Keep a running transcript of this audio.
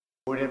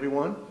Morning,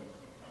 everyone.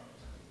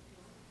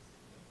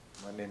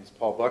 My name is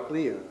Paul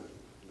Buckley, a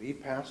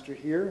lead pastor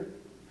here.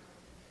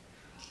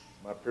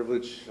 My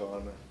privilege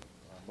on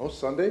most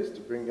Sundays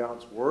to bring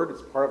God's Word.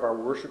 It's part of our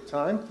worship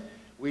time.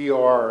 We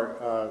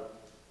are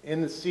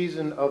in the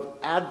season of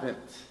Advent,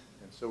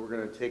 and so we're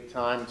going to take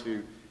time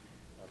to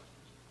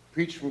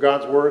preach from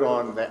God's Word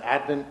on the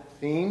Advent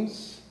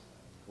themes.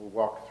 We'll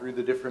walk through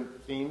the different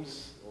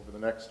themes over the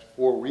next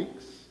 4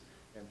 weeks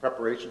in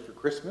preparation for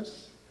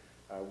Christmas.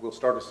 We'll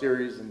start a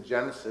series in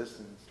Genesis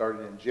and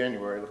starting in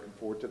January. Looking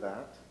forward to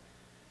that.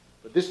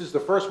 But this is the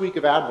first week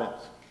of Advent,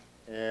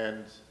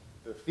 and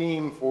the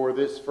theme for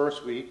this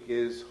first week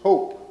is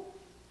hope.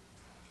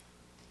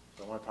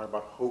 So I want to talk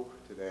about hope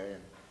today.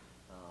 And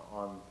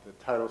on the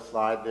title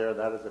slide there,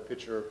 that is a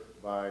picture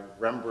by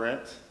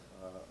Rembrandt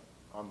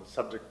on the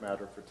subject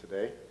matter for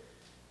today,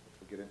 which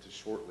we'll get into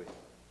shortly.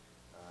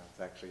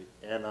 It's actually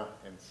Anna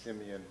and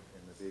Simeon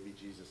and the baby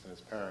Jesus and his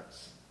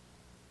parents.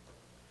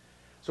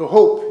 So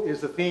hope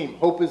is the theme.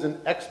 Hope is an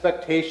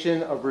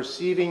expectation of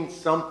receiving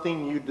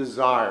something you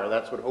desire.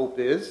 That's what hope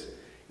is.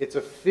 It's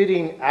a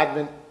fitting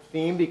Advent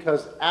theme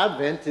because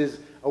Advent is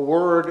a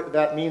word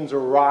that means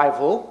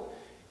arrival.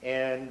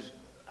 And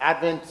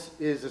Advent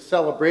is a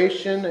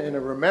celebration and a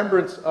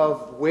remembrance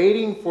of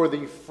waiting for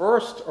the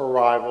first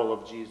arrival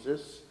of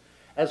Jesus,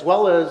 as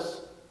well as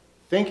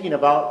thinking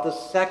about the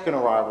second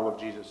arrival of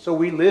Jesus. So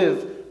we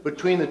live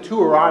between the two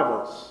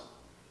arrivals.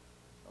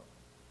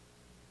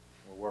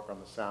 Work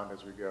on the sound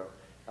as we go.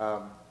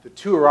 The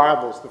two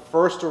arrivals, the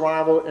first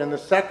arrival and the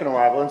second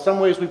arrival. In some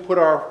ways, we put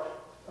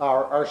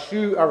our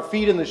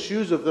feet in the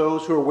shoes of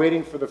those who are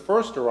waiting for the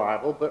first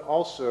arrival, but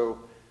also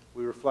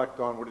we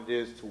reflect on what it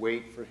is to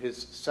wait for his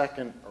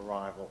second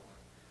arrival.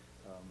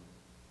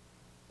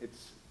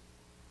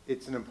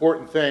 It's an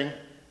important thing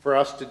for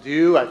us to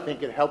do. I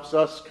think it helps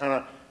us kind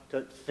of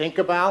to think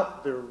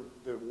about the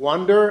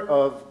wonder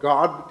of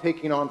God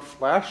taking on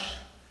flesh,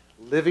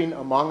 living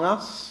among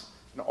us,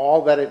 and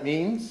all that it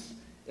means.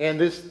 And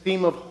this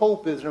theme of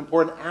hope is an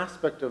important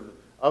aspect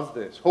of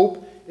this.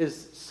 Hope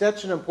is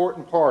such an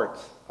important part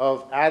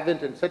of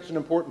Advent and such an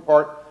important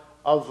part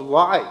of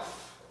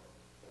life.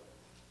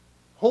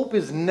 Hope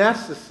is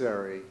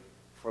necessary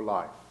for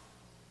life.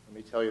 Let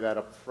me tell you that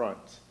up front,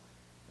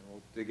 and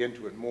we'll dig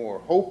into it more.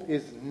 Hope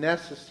is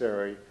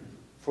necessary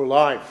for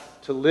life.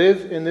 To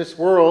live in this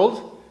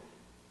world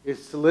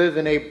is to live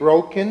in a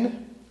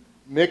broken,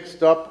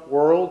 mixed up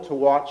world, to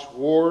watch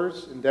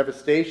wars and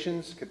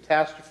devastations,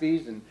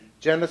 catastrophes and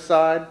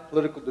genocide,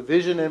 political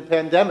division and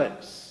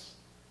pandemics.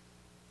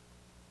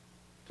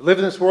 To live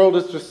in this world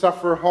is to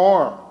suffer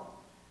harm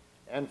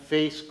and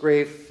face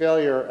grave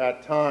failure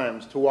at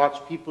times, to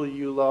watch people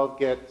you love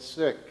get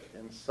sick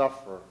and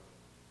suffer,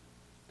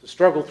 to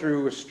struggle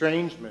through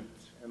estrangement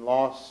and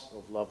loss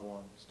of loved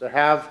ones, to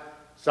have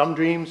some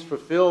dreams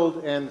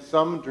fulfilled and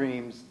some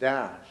dreams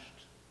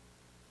dashed,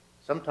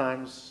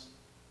 sometimes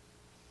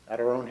at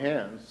our own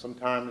hands,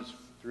 sometimes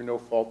through no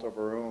fault of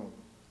our own.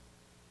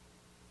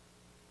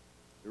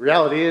 The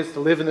reality is, to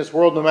live in this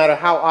world, no matter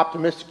how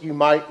optimistic you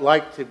might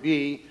like to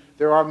be,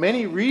 there are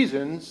many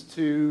reasons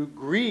to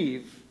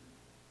grieve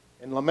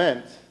and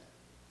lament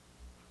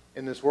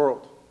in this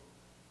world.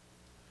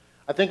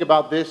 I think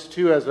about this,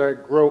 too, as I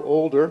grow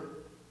older.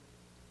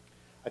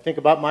 I think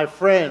about my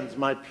friends,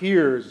 my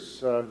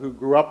peers who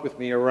grew up with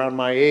me around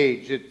my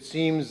age. It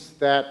seems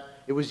that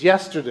it was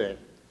yesterday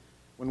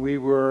when we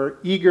were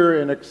eager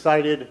and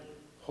excited,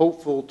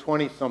 hopeful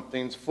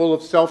 20-somethings, full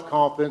of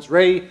self-confidence,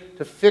 ready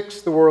to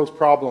fix the world's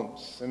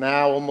problems. And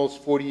now,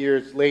 almost 40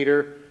 years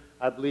later,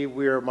 I believe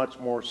we are much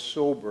more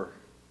sober.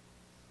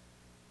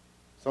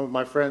 Some of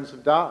my friends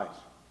have died.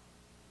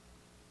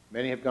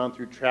 Many have gone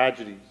through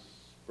tragedies,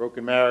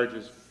 broken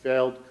marriages,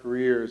 failed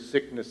careers,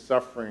 sickness,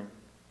 suffering,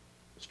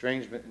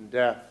 estrangement, and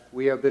death.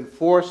 We have been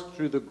forced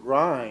through the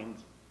grind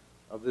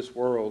of this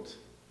world,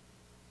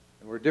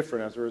 and we're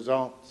different as a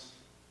result.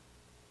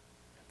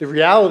 The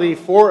reality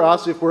for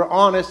us, if we're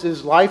honest,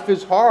 is life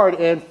is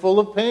hard and full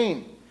of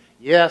pain.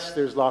 Yes,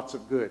 there's lots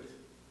of good.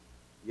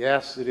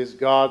 Yes, it is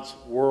God's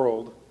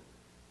world,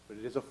 but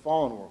it is a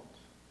fallen world.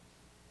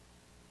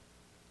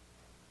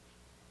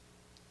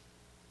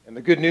 And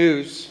the good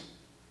news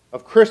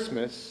of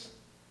Christmas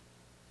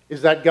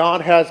is that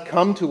God has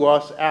come to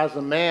us as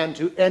a man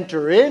to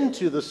enter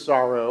into the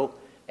sorrow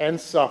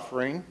and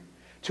suffering,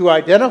 to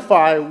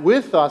identify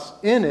with us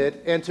in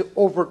it, and to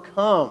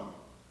overcome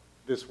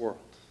this world.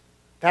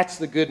 That's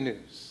the good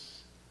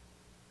news.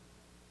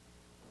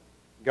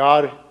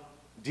 God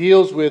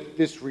deals with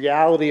this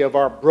reality of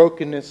our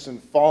brokenness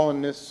and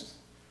fallenness,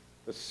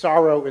 the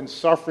sorrow and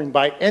suffering,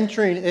 by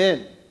entering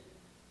in,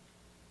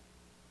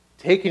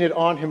 taking it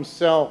on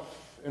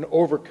himself and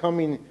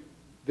overcoming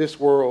this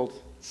world,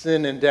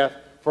 sin and death,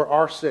 for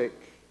our sake.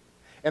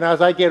 And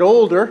as I get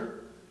older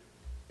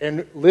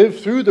and live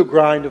through the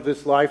grind of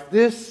this life,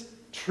 this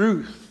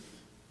truth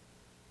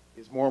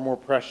is more and more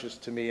precious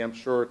to me. I'm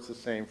sure it's the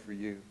same for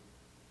you.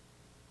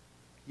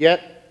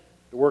 Yet,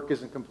 the work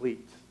isn't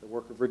complete. The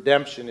work of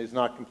redemption is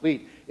not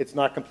complete. It's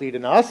not complete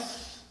in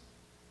us.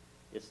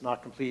 It's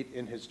not complete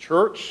in his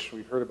church.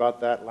 We heard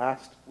about that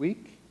last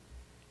week.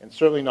 And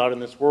certainly not in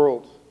this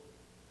world.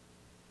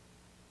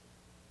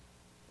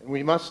 And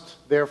we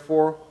must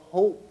therefore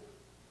hope.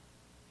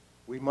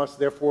 We must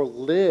therefore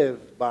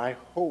live by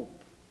hope.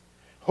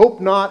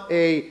 Hope not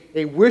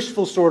a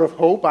wishful sort of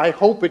hope. I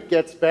hope it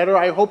gets better.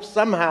 I hope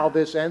somehow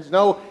this ends.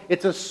 No,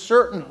 it's a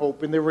certain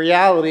hope in the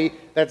reality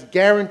that's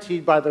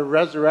guaranteed by the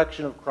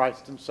resurrection of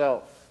Christ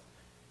himself.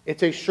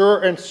 It's a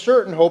sure and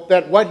certain hope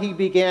that what he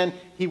began,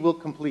 he will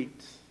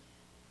complete.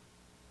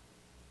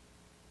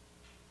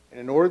 And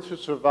in order to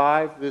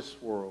survive this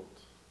world,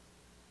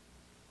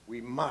 we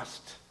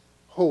must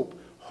hope.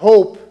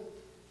 Hope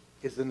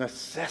is a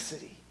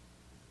necessity.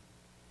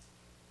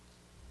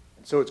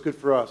 And so it's good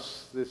for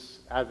us this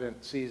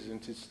Advent season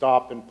to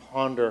stop and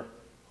ponder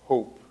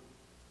hope.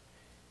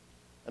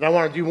 And I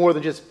want to do more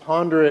than just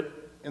ponder it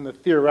in the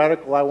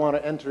theoretical. I want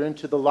to enter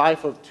into the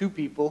life of two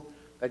people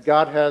that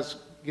God has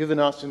given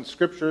us in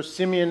Scripture,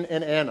 Simeon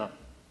and Anna.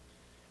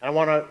 And I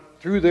want to,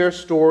 through their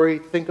story,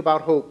 think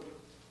about hope.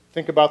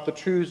 Think about the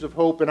truths of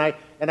hope. And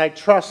I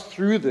trust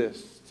through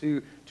this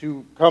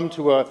to come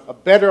to a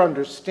better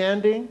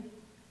understanding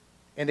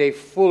and a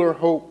fuller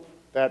hope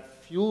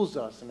that fuels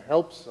us and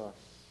helps us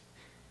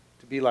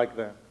to be like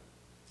them.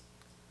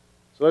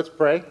 So let's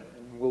pray,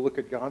 and we'll look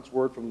at God's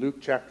word from Luke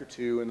chapter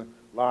 2 and the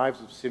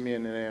lives of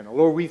Simeon and Anna.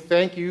 Lord, we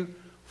thank you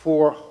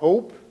for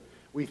hope.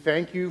 We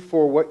thank you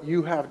for what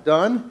you have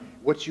done,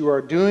 what you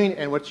are doing,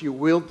 and what you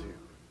will do.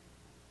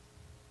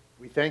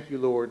 We thank you,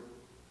 Lord,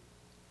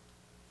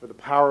 for the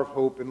power of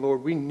hope. And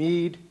Lord, we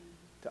need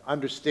to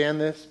understand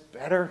this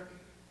better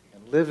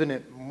and live in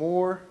it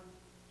more.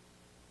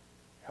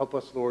 Help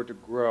us, Lord, to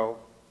grow.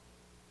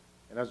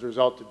 And as a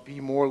result, to be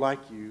more like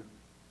you,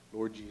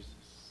 Lord Jesus.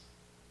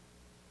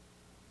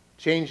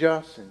 Change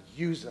us and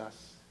use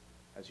us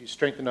as you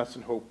strengthen us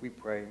in hope, we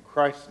pray. In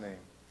Christ's name,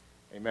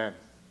 amen.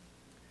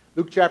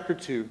 Luke chapter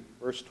 2,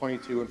 verse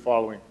 22 and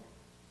following.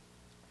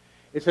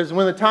 It says,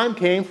 when the time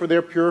came for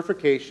their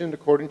purification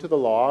according to the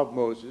law of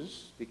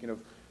Moses, speaking of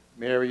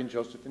Mary and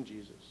Joseph and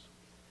Jesus,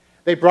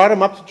 they brought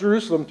him up to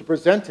Jerusalem to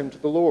present him to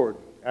the Lord.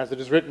 As it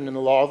is written in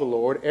the law of the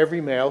Lord, every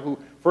male who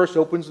first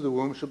opens the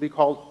womb shall be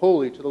called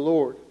holy to the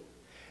Lord,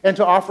 and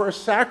to offer a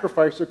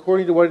sacrifice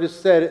according to what it is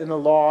said in the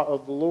law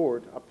of the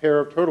Lord, a pair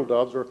of turtle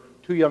doves or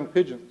 2 young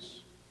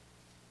pigeons.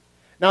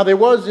 Now there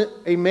was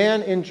a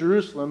man in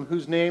Jerusalem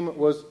whose name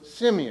was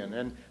Simeon,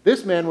 and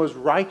this man was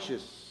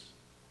righteous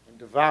and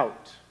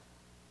devout,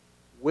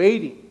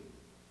 waiting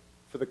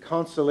for the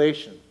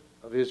consolation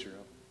of Israel.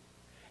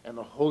 And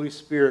the Holy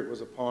Spirit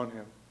was upon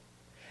him.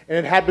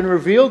 And it had been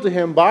revealed to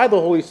him by the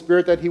Holy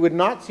Spirit that he would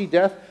not see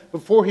death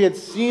before he had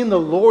seen the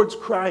Lord's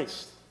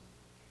Christ.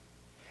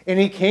 And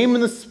he came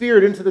in the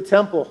Spirit into the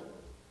temple.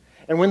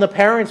 And when the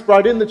parents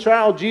brought in the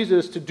child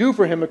Jesus to do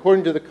for him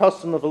according to the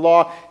custom of the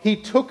law, he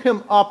took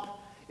him up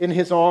in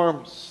his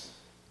arms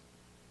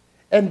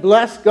and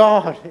blessed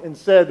God and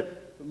said,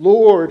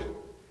 Lord,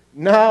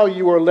 now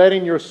you are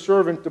letting your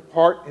servant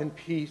depart in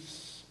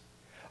peace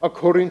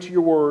according to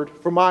your word.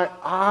 For my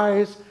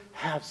eyes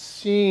have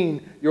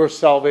seen your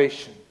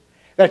salvation,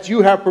 that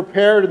you have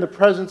prepared in the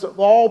presence of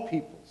all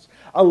peoples,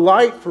 a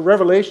light for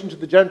revelation to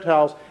the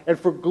Gentiles and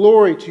for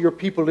glory to your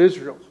people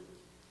Israel.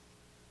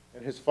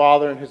 And his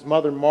father and his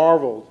mother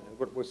marveled at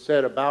what was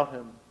said about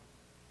him.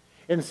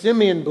 And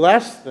Simeon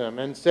blessed them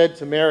and said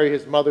to Mary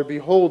his mother,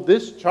 behold,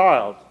 this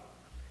child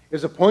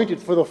is appointed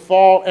for the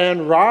fall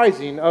and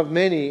rising of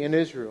many in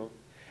Israel,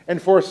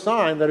 and for a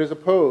sign that is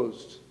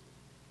opposed,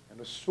 and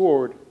a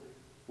sword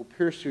will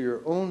pierce through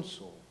your own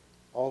soul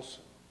also,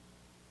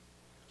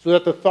 so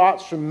that the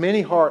thoughts from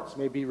many hearts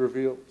may be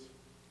revealed.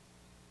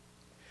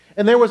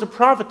 And there was a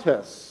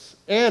prophetess,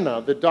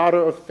 Anna, the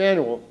daughter of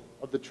Phanuel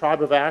of the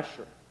tribe of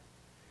Asher.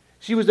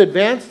 She was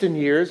advanced in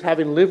years,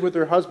 having lived with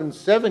her husband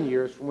 7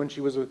 years from when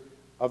she was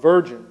a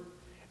virgin,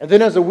 and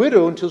then as a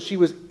widow until she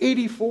was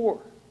 84.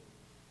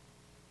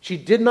 She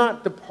did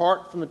not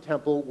depart from the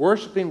temple,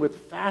 worshiping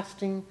with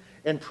fasting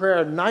and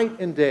prayer night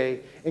and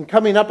day, and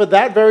coming up at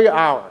that very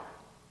hour,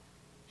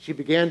 she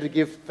began to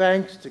give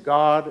thanks to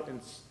God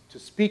and to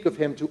speak of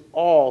him to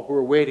all who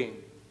were waiting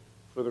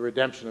for the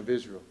redemption of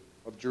Israel,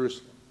 of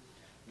Jerusalem.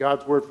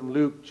 God's word from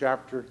Luke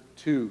chapter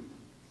 2.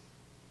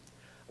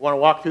 I want to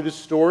walk through this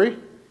story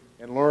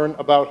and learn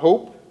about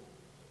hope.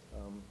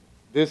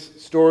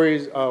 This story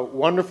is a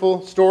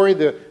wonderful story.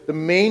 The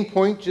main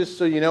point, just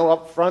so you know,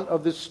 up front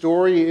of this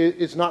story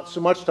is not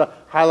so much to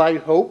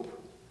highlight hope.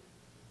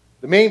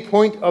 The main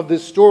point of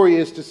this story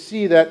is to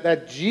see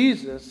that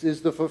Jesus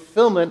is the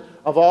fulfillment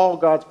of all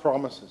God's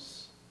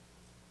promises.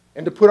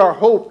 And to put our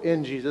hope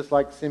in Jesus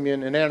like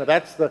Simeon and Anna.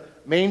 That's the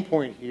main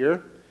point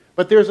here.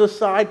 But there's a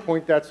side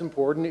point that's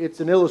important. It's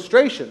an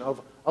illustration of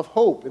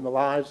hope in the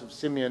lives of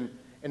Simeon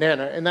and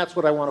Anna. And that's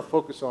what I want to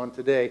focus on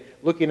today,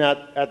 looking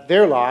at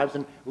their lives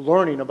and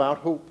learning about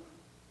hope.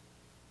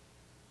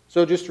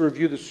 So just to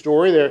review the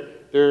story,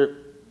 they're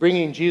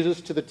bringing Jesus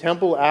to the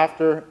temple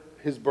after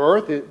his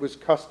birth. It was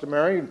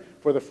customary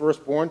for the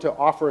firstborn to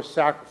offer a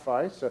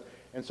sacrifice.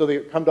 And so they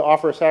come to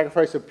offer a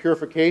sacrifice of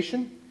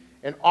purification.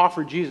 and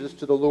offer Jesus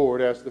to the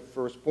Lord as the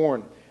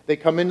firstborn. They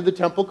come into the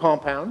temple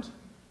compound,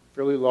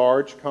 fairly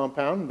large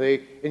compound.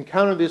 They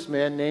encounter this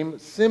man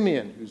named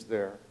Simeon who's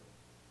there.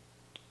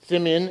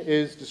 Simeon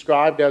is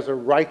described as a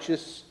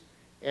righteous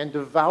and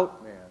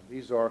devout man.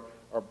 These are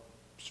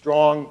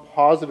strong,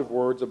 positive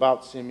words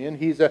about Simeon.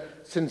 He's a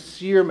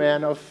sincere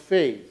man of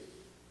faith,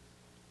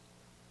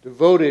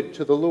 devoted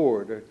to the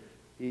Lord.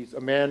 He's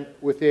a man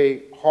with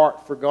a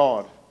heart for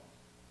God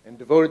and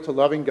devoted to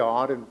loving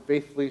God and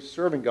faithfully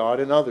serving God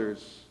and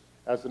others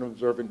as an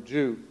observant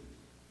Jew.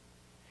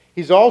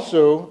 He's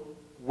also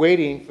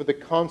waiting for the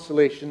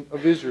consolation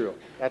of Israel.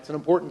 That's an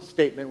important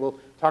statement. We'll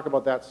talk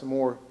about that some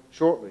more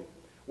shortly.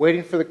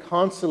 Waiting for the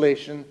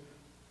consolation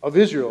of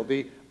Israel.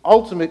 The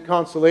ultimate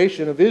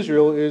consolation of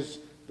Israel is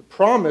the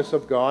promise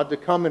of God to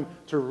come and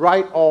to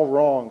right all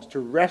wrongs, to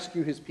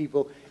rescue his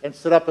people and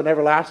set up an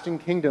everlasting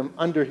kingdom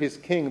under his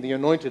king, the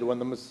Anointed One,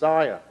 the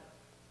Messiah.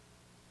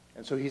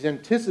 And so he's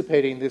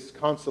anticipating this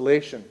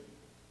consolation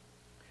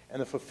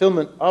and the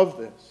fulfillment of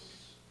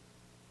this.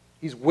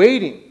 He's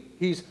waiting.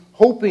 He's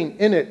hoping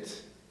in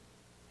it.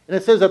 And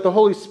it says that the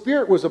Holy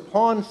Spirit was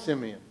upon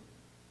Simeon.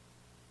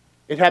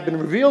 It had been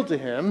revealed to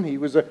him, he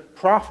was a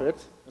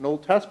prophet, an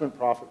Old Testament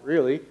prophet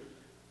really,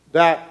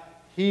 that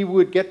he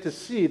would get to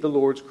see the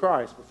Lord's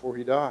Christ before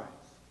he dies.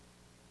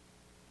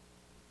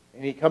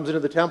 And he comes into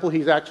the temple.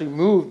 He's actually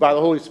moved by the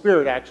Holy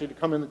Spirit, actually, to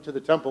come into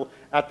the temple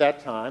at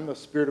that time. The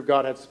Spirit of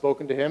God had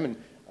spoken to him, and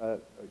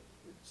it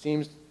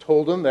seems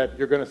told him that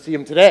you're going to see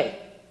him today.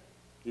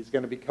 He's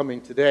going to be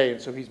coming today.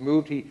 And so he's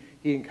moved. He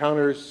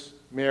encounters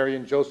Mary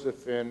and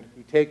Joseph, and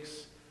he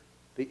takes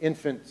the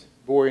infant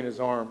boy in his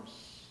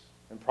arms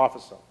and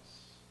prophesies.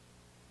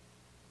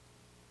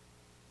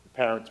 The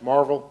parents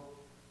marvel.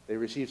 They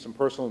receive some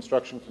personal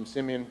instruction from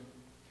Simeon.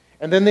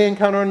 And then they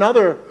encounter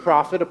another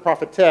prophet, a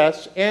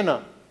prophetess,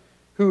 Anna,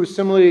 who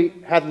similarly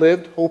had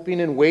lived hoping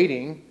and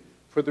waiting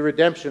for the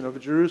redemption of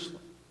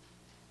Jerusalem.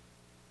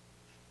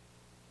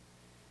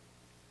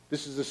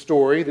 This is the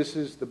story, this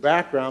is the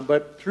background,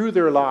 but through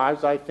their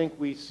lives, I think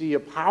we see a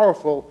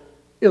powerful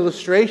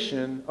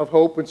illustration of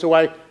hope. And so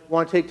I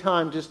want to take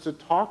time just to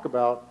talk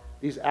about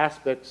these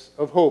aspects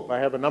of hope. I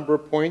have a number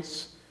of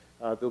points.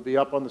 They'll be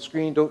up on the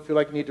screen. Don't feel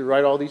like you need to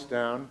write all these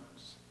down.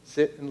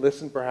 Sit and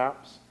listen,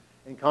 perhaps,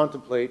 and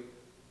contemplate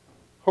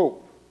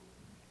hope.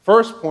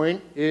 First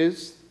point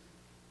is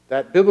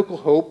that biblical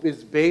hope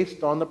is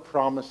based on the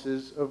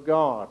promises of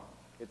God.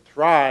 It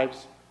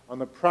thrives on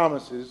the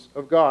promises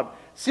of God.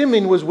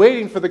 Simeon was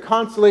waiting for the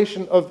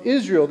consolation of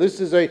Israel. This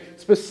is a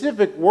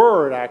specific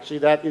word, actually,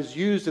 that is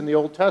used in the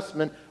Old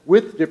Testament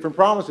with different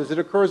promises. It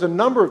occurs a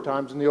number of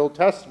times in the Old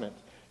Testament.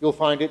 You'll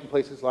find it in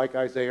places like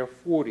Isaiah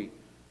 40,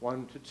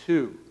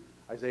 1-2.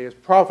 Isaiah is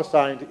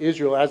prophesying to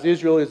Israel. As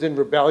Israel is in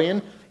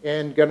rebellion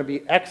and going to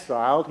be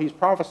exiled, he's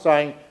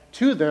prophesying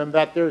to them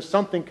that there's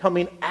something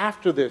coming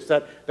after this,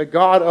 that the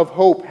God of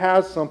hope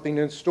has something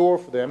in store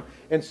for them.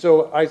 And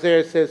so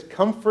Isaiah says,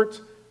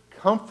 comfort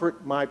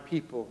my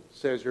people,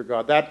 says your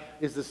God. That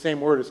is the same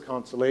word as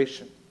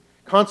consolation.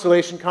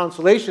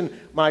 Consolation,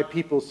 my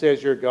people,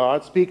 says your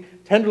God.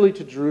 Speak tenderly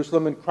to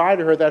Jerusalem and cry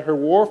to her that her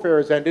warfare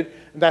is ended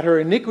and that her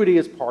iniquity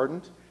is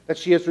pardoned, that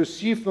she has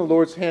received from the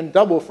Lord's hand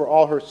double for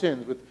all her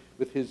sins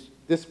with his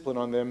discipline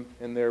on them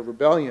in their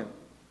rebellion.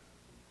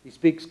 He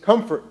speaks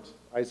comfort.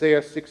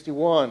 Isaiah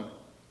 61.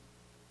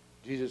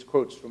 Jesus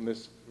quotes from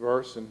this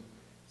verse and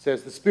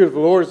says, the Spirit of the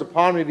Lord is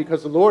upon me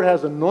because the Lord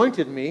has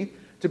anointed me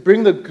to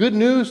bring the good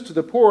news to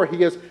the poor.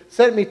 He has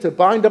sent me to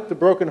bind up the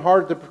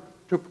brokenhearted,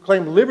 to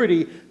proclaim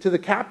liberty to the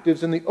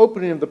captives and the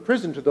opening of the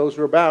prison to those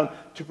who are bound,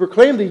 to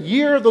proclaim the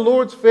year of the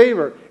Lord's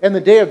favor and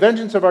the day of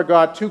vengeance of our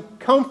God, to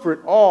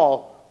comfort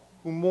all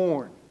who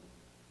mourn.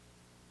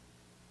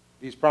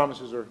 These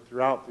promises are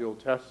throughout the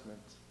Old Testament.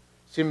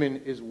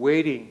 Simeon is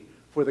waiting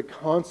for the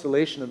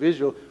consolation of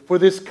Israel, for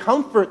this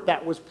comfort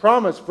that was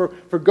promised,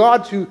 for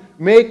God to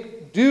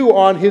make due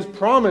on his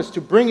promise, to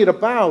bring it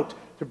about,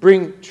 to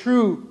bring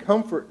true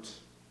comfort.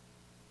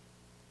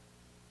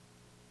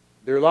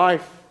 Their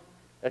life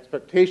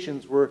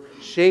expectations were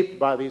shaped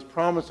by these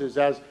promises.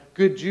 As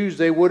good Jews,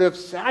 they would have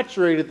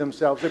saturated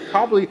themselves. They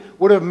probably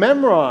would have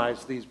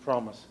memorized these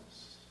promises.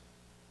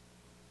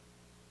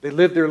 They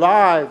lived their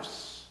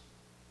lives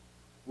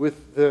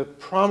with the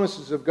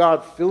promises of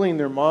God filling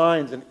their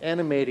minds and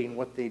animating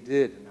what they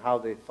did and how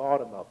they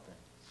thought about things.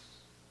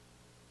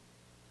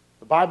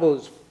 The Bible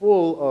is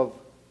full of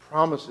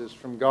promises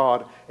from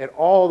God, and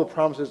all the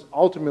promises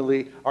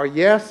ultimately are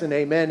yes and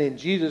amen in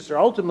Jesus. They're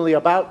ultimately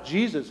about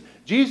Jesus.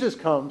 Jesus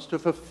comes to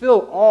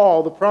fulfill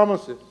all the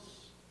promises.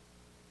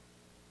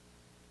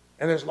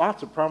 And there's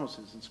lots of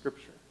promises in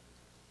Scripture.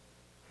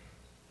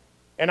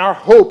 And our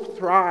hope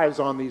thrives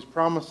on these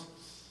promises.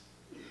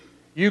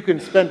 You can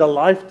spend a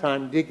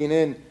lifetime digging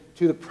in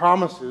to the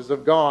promises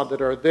of God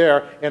that are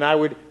there, and I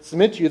would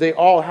submit to you they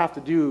all have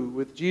to do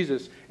with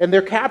Jesus. And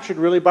they're captured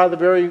really by the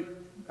very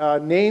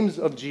names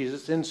of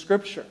Jesus in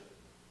Scripture.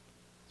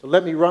 So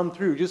let me run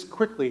through just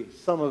quickly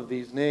some of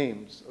these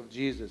names of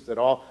Jesus that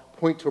all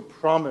point to a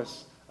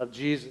promise of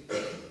Jesus.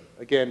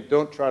 Again,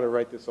 don't try to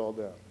write this all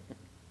down.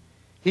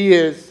 He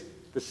is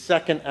the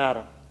second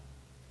Adam.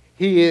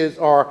 He is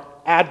our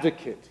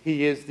advocate.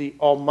 He is the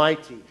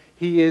Almighty.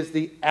 He is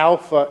the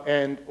Alpha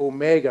and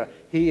Omega.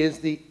 He is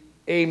the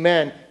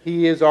Amen.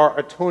 He is our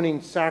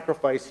atoning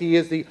sacrifice. He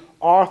is the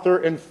author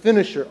and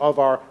finisher of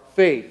our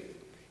faith.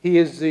 He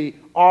is the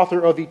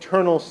author of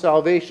eternal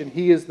salvation.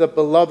 He is the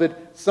beloved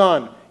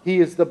Son. He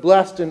is the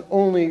blessed and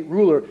only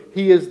ruler.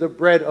 He is the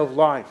bread of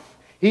life.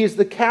 He is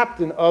the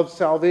captain of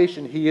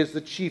salvation. He is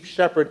the chief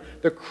shepherd,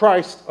 the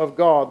Christ of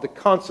God, the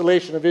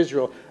consolation of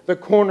Israel, the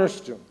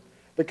cornerstone,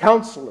 the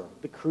counselor,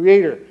 the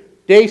creator,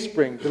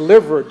 dayspring,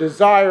 deliverer,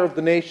 desire of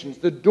the nations,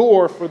 the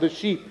door for the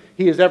sheep.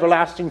 He is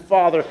everlasting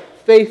Father,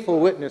 faithful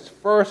witness,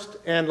 first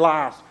and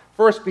last,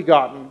 first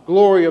begotten,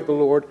 glory of the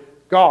Lord,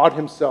 God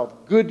himself,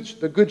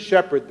 the good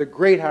shepherd, the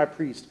great high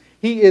priest.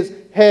 He is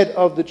head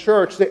of the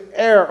church, the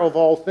heir of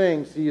all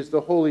things. He is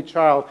the holy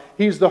child.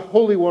 He is the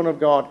Holy One of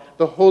God,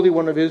 the Holy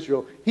One of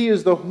Israel. He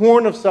is the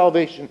horn of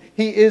salvation.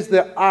 He is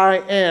the I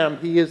am.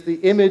 He is the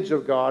image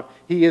of God.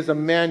 He is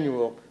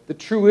Emmanuel, the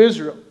true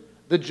Israel,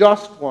 the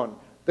just one,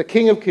 the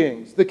King of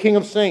kings, the King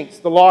of saints,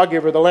 the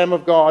lawgiver, the Lamb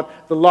of God,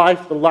 the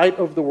life, the light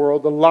of the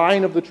world, the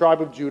Lion of the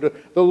tribe of Judah,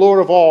 the Lord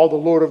of all, the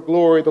Lord of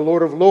glory, the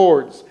Lord of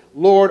lords,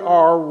 Lord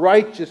our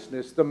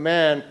righteousness, the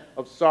man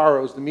of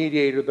sorrows, the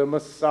mediator, the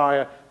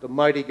Messiah, the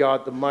mighty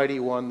God, the mighty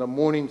one, the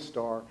morning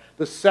star,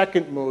 the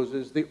second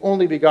Moses, the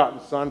only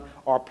begotten Son,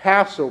 our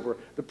Passover,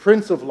 the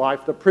Prince of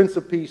life, the Prince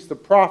of peace, the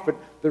prophet,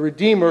 the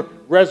Redeemer,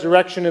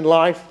 resurrection and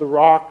life, the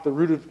rock, the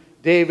root of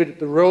David,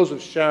 the rose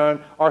of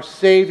Sharon, our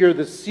Savior,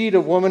 the seed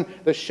of woman,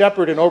 the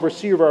shepherd and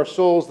overseer of our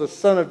souls, the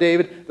Son of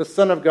David, the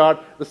Son of God,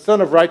 the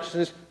Son of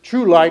righteousness,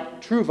 true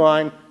light, true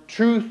vine,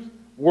 truth,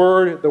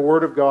 word, the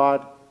word of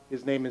God.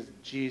 His name is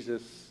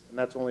Jesus, and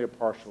that's only a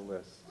partial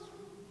list.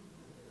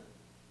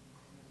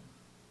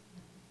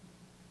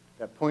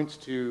 That points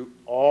to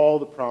all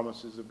the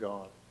promises of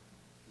God.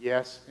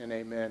 Yes and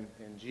amen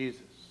in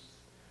Jesus.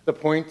 The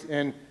point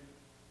in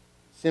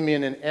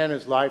Simeon and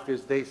Anna's life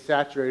is they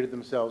saturated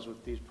themselves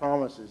with these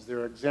promises.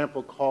 Their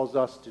example calls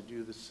us to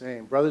do the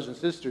same. Brothers and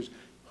sisters,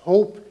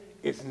 hope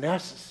is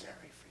necessary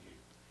for you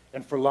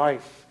and for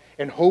life.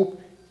 And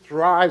hope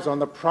thrives on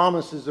the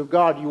promises of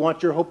God. You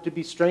want your hope to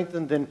be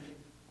strengthened, then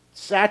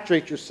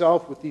saturate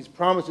yourself with these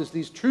promises,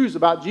 these truths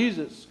about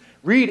Jesus.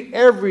 Read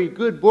every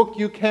good book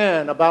you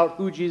can about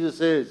who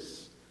Jesus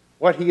is,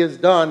 what he has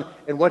done,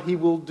 and what he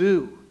will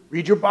do.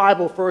 Read your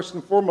Bible first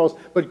and foremost,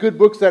 but good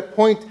books that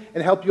point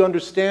and help you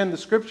understand the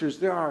Scriptures.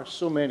 There are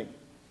so many.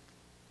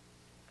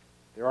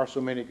 There are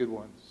so many good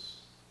ones.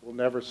 We'll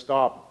never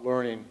stop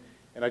learning,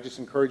 and I just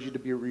encourage you to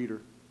be a reader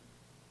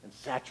and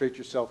saturate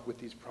yourself with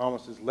these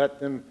promises.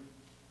 Let them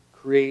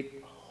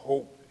create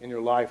hope in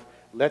your life.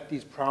 Let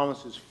these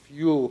promises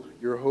fuel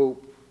your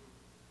hope.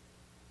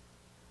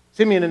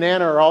 Simeon and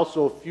Anna are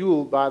also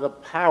fueled by the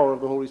power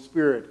of the Holy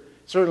Spirit.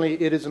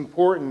 Certainly it is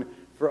important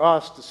for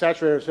us to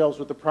saturate ourselves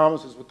with the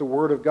promises, with the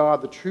Word of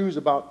God, the truths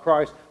about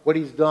Christ, what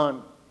he's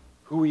done,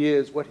 who he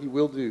is, what he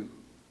will do.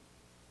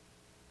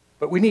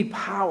 But we need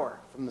power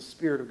from the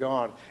Spirit of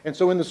God. And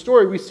so in the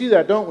story we see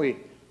that, don't we?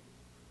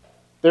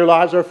 Their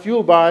lives are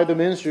fueled by the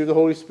ministry of the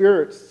Holy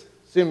Spirit.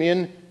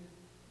 Simeon,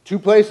 two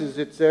places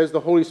it says the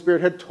Holy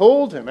Spirit had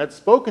told him, had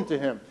spoken to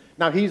him.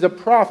 Now he's a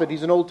prophet,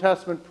 he's an Old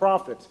Testament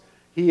prophet.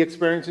 He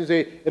experiences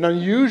an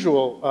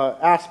unusual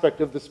aspect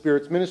of the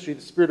Spirit's ministry.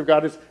 The Spirit of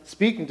God is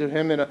speaking to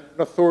him in an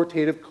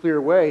authoritative, clear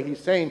way. He's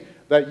saying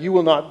that you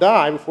will not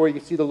die before you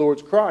see the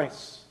Lord's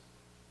Christ.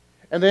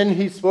 And then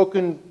he's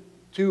spoken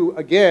to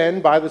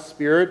again by the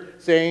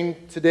Spirit, saying,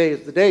 today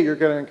is the day you're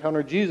going to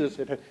encounter Jesus.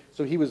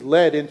 So he was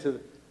led into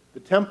the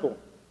temple.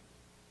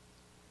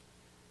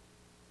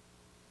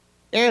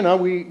 Anna,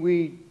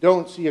 we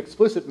don't see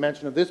explicit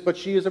mention of this, but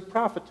she is a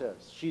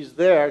prophetess. She's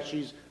there.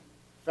 She's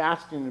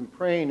fasting and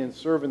praying and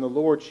serving the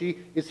Lord. She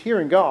is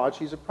hearing God.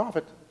 She's a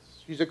prophetess.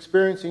 She's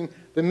experiencing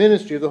the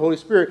ministry of the Holy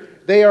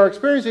Spirit. They are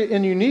experiencing it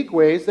in unique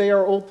ways. They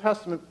are Old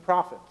Testament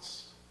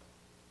prophets.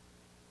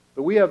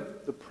 But we have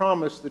the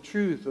promise, the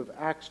truth of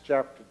Acts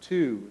chapter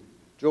 2,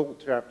 Joel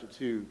chapter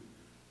 2,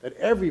 that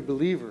every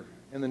believer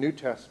in the New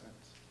Testament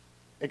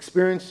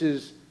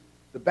experiences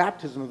the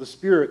baptism of the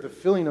Spirit, the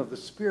filling of the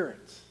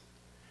Spirit.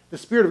 The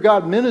Spirit of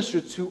God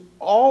ministers to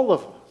all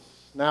of us.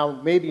 Now,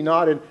 maybe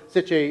not in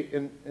such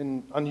an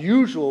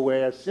unusual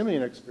way as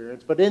Simeon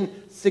experienced, but in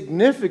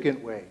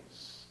significant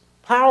ways,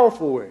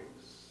 powerful ways.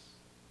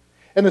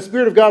 And the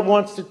Spirit of God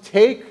wants to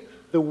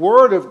take the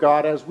Word of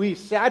God as we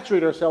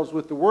saturate ourselves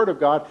with the Word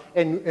of God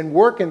and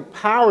work in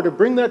power to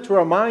bring that to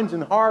our minds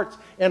and hearts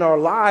and our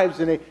lives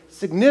in a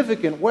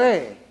significant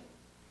way.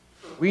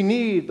 We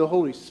need the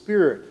Holy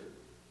Spirit.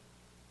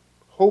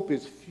 Hope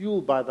is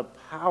fueled by the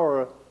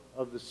power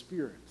of the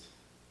Spirit.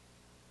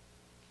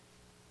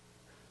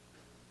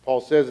 Paul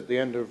says at the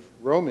end of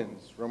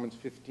Romans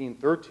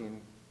 15:13,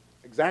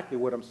 exactly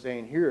what I'm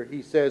saying here.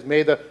 He says,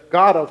 may the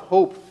God of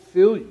hope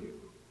fill you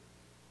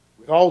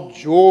with all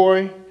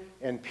joy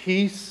and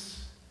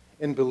peace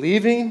in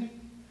believing,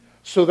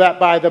 so that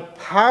by the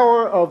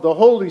power of the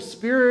Holy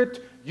Spirit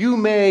you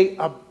may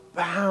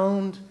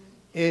abound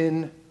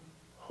in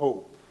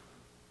hope.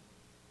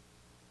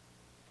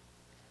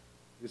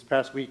 This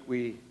past week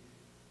we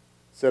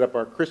set up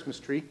our Christmas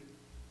tree.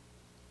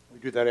 We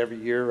do that every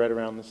year right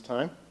around this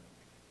time.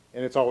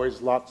 And it's always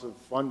lots of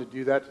fun to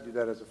do that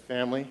as a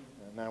family.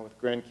 And now with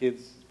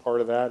grandkids, part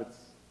of that, it's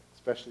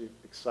especially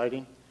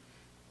exciting.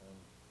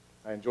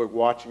 I enjoy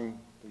watching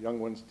the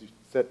young ones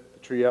set the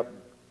tree up and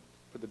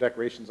put the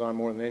decorations on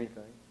more than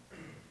anything.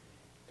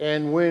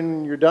 And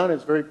when you're done,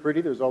 it's very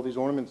pretty. There's all these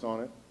ornaments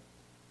on it.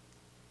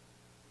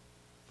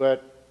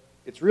 But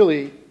it's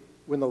really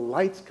when the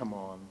lights come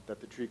on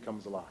that the tree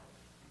comes alive.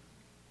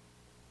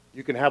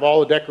 You can have all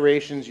the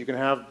decorations, you can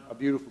have a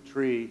beautiful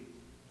tree,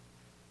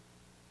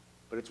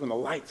 but it's when the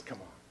lights come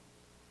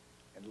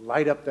on and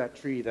light up that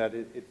tree that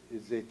it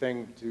is a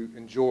thing to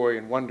enjoy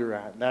and wonder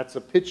at. And that's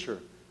a picture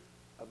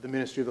of the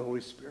ministry of the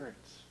Holy Spirit.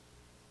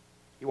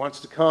 He wants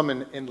to come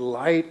and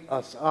light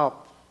us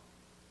up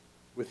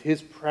with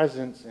His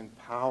presence and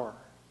power.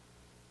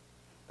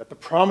 That the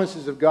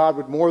promises of God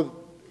would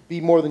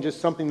be more than just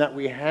something that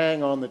we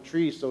hang on the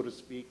tree, so to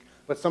speak,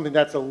 but something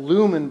that's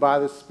illumined by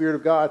the Spirit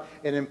of God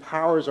and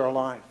empowers our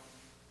life.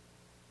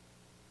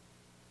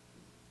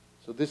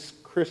 So this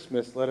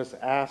Christmas, let us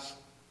ask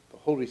the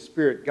Holy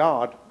Spirit,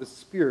 God, the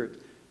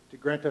Spirit, to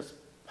grant us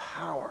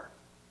power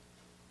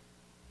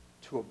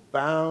to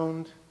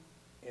abound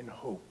in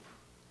hope.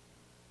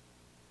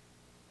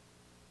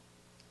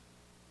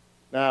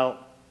 Now,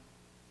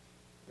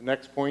 the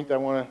next point I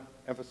want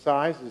to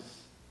emphasize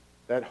is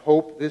that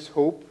hope, this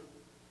hope,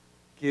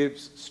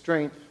 gives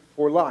strength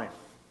for life.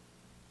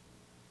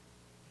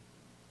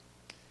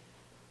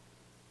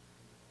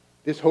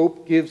 This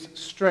hope gives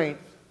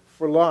strength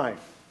for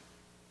life.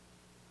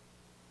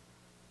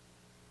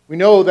 We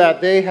know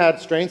that they had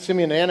strength,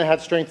 Simeon and Anna had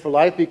strength for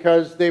life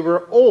because they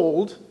were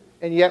old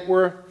and yet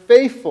were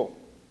faithful.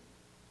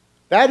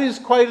 That is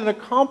quite an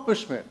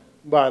accomplishment,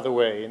 by the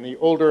way. And the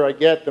older I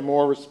get, the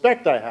more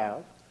respect I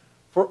have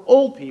for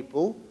old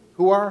people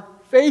who are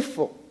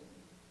faithful.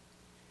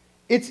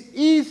 It's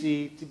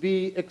easy to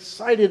be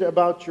excited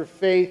about your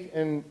faith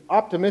and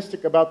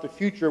optimistic about the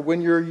future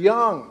when you're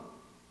young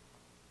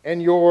and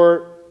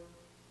you're,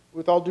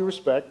 with all due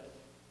respect,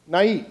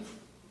 naive.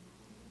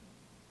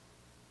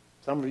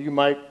 Some of you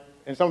might,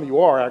 and some of you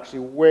are actually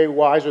way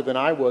wiser than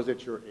I was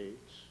at your age.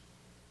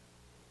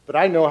 But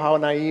I know how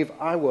naive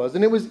I was.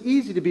 And it was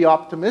easy to be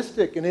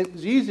optimistic, and it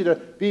was easy to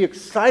be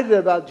excited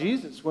about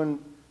Jesus when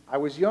I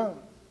was young.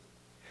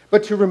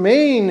 But to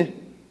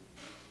remain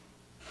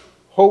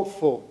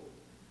hopeful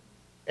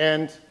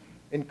and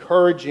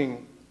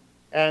encouraging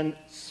and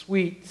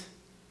sweet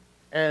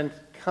and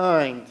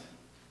kind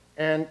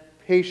and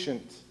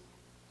patient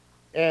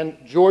and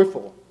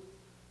joyful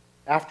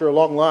after a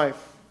long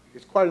life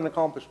is quite an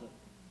accomplishment.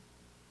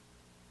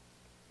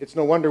 It's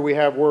no wonder we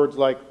have words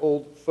like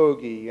old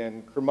fogey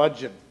and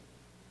curmudgeon.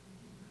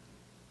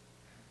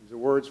 These are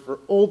words for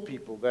old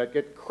people that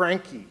get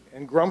cranky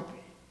and grumpy.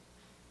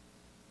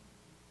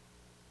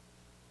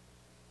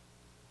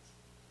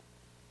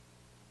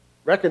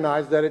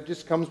 Recognize that it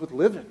just comes with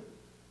living.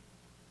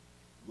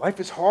 Life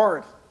is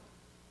hard.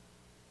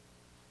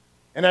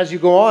 And as you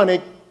go on,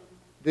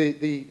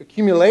 the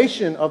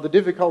accumulation of the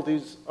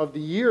difficulties of the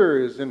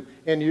years and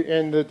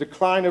the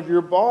decline of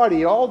your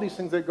body, all these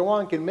things that go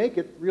on can make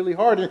it really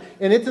hard.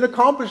 And it's an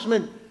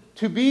accomplishment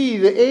to be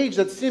the age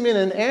that Simeon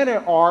and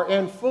Anna are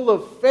and full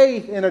of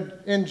faith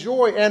and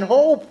joy and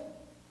hope.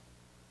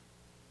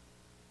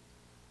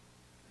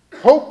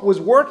 Hope was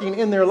working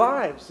in their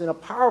lives in a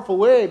powerful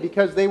way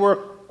because they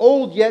were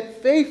old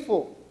yet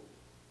faithful.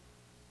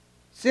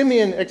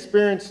 Simeon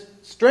experienced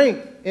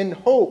strength and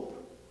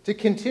hope to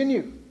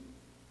continue.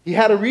 He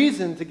had a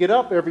reason to get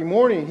up every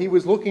morning. He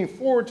was looking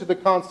forward to the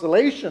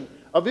consolation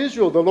of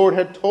Israel. The Lord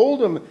had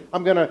told him,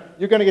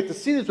 you're going to get to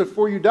see this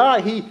before you die.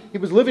 He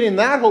was living in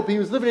that hope. He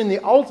was living in the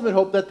ultimate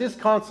hope that this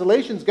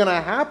consolation is going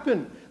to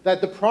happen,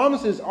 that the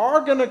promises are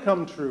going to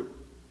come true.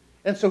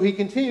 And so he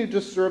continued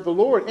to serve the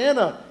Lord.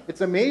 Anna, it's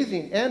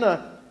amazing.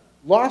 Anna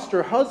lost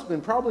her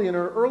husband probably in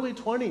her early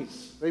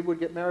 20s. They would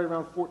get married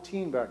around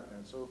 14 back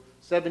then. So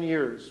 7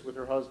 years with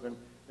her husband,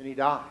 and he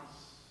dies.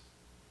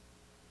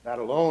 That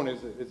alone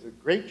is a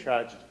great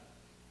tragedy.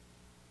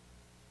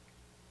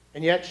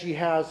 And yet she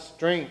has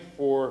strength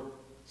for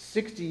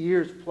 60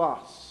 years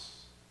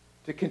plus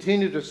to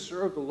continue to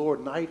serve the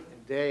Lord night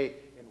and day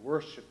in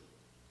worship,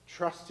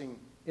 trusting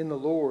in the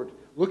Lord,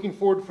 looking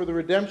forward for the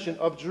redemption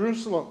of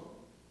Jerusalem.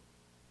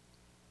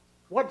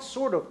 What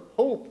sort of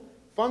hope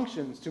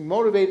functions to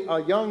motivate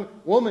a young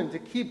woman to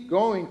keep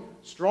going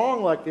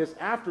strong like this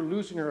after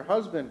losing her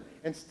husband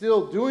and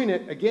still doing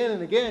it again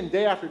and again,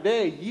 day after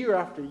day, year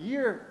after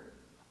year?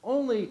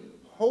 Only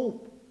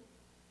hope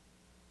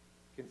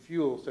can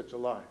fuel such a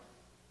life.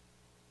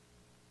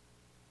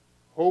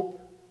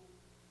 Hope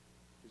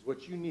is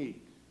what you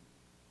need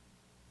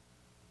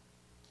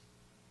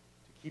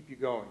to keep you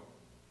going,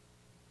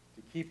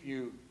 to keep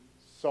you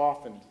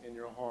softened in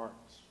your heart,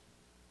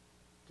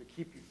 to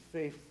keep you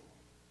faithful,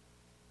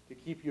 to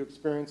keep you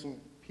experiencing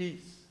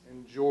peace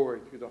and joy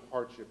through the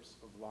hardships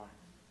of life.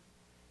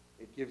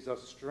 It gives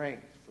us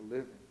strength for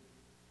living.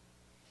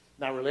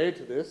 Now, related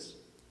to this,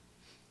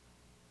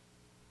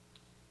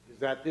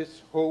 that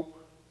this hope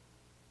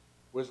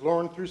was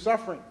learned through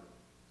suffering.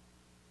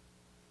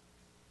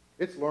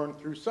 It's learned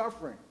through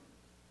suffering.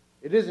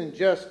 It isn't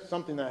just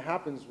something that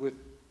happens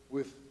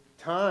with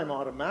time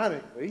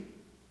automatically.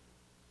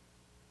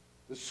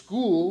 The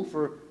school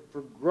for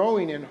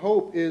growing in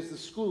hope is the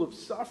school of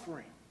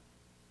suffering.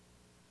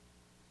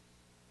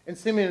 And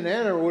Simeon and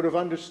Anna would have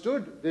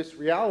understood this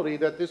reality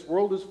that this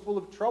world is full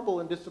of trouble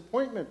and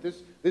disappointment.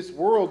 This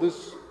world,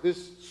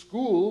 this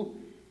school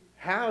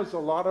has a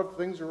lot of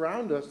things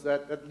around us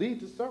that lead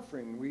to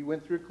suffering. We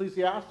went through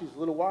Ecclesiastes a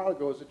little while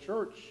ago as a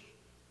church.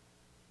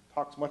 It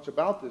talks much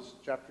about this.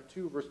 Chapter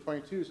 2, verse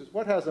 22 says,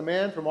 "What has a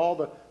man from all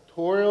the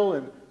toil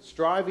and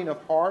striving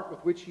of heart with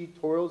which he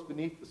toils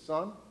beneath the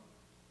sun?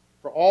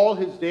 For all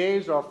his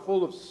days are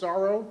full of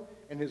sorrow,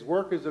 and his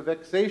work is a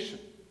vexation.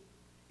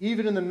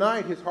 Even in the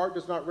night his heart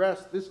does not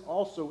rest. This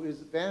also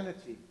is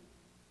vanity."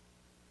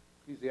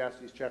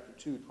 Ecclesiastes chapter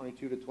 2,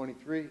 22 to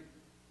 23.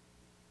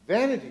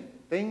 Vanity.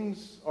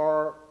 Things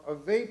are a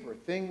vapor.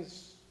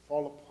 Things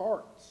fall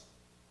apart.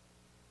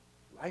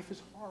 Life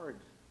is hard.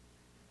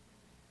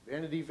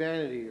 Vanity,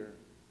 vanity, or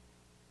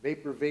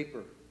vapor,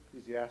 vapor,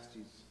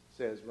 Ecclesiastes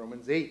says.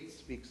 Romans 8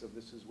 speaks of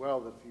this as well,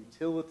 the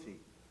futility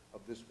of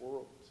this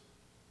world.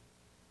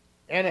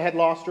 Anna had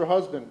lost her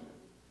husband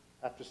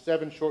after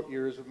 7 short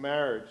years of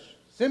marriage.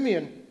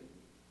 Simeon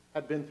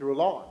had been through a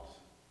lot.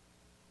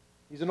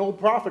 He's an old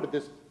prophet at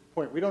this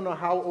point. We don't know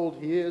how old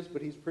he is,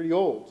 but he's pretty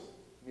old,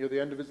 near the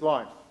end of his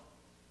life.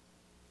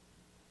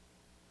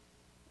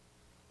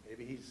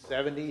 Maybe he's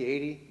 70,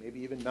 80,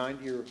 maybe even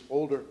 90 or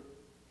older.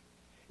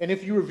 And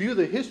if you review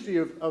the history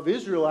of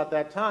Israel at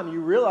that time,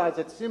 you realize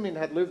that Simeon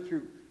had lived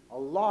through a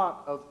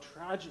lot of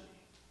tragedy.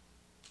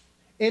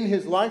 In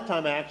his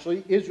lifetime,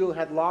 actually, Israel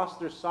had lost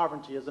their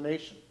sovereignty as a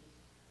nation.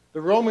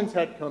 The Romans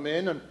had come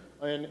in, and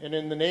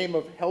in the name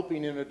of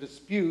helping in a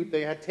dispute,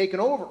 they had taken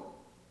over.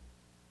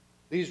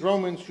 These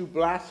Romans who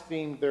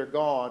blasphemed their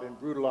God and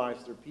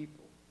brutalized their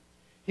people.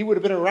 He would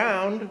have been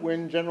around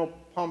when General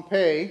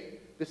Pompey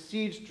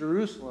besieged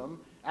Jerusalem,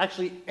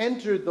 actually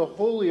entered the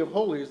Holy of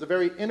Holies, the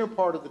very inner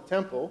part of the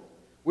temple,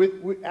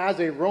 as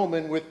a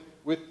Roman with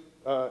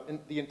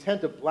the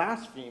intent of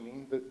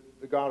blaspheming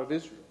the God of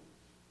Israel.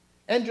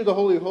 Entered the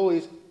Holy of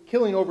Holies,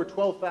 killing over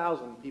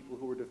 12,000 people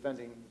who were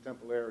defending the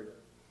temple area.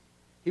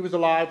 He was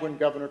alive when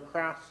Governor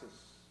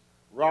Crassus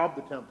robbed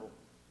the temple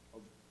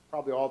of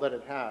probably all that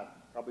it had,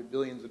 probably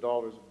billions of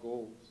dollars of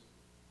gold.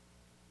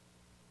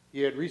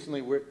 He had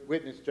recently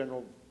witnessed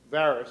General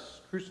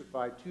Varus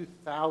crucify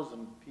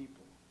 2,000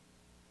 people.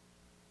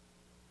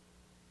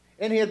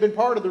 And he had been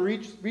part of the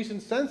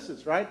recent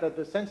census, right?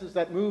 The census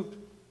that moved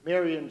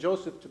Mary and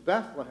Joseph to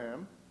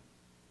Bethlehem.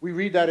 We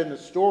read that in the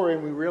story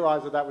and we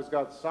realize that was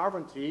God's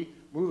sovereignty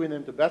moving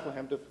them to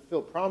Bethlehem to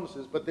fulfill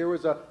promises. But there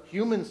was a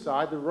human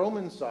side, the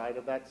Roman side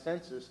of that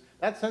census.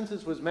 That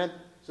census was meant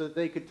so that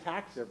they could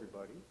tax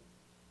everybody.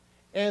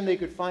 And they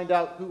could find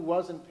out who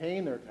wasn't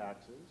paying their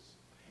taxes.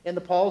 And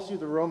the policy of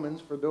the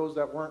Romans, for those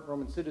that weren't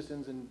Roman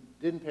citizens and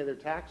didn't pay their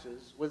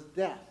taxes, was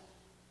death.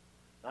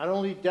 Not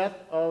only death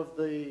of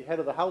the head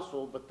of the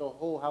household, but the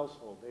whole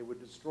household. They would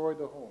destroy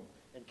the home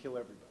and kill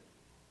everybody.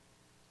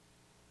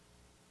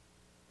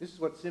 This is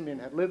what Simeon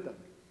had lived under.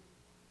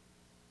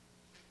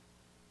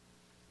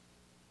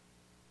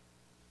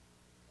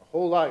 A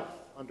whole life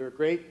under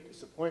great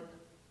disappointment.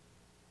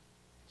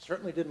 It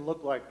certainly didn't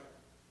look like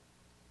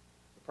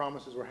the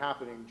promises were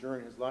happening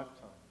during his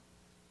lifetime.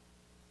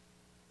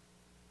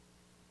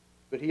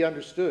 But he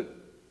understood.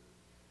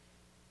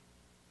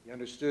 He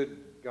understood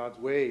God's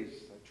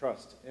ways, I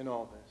trust, in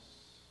all this.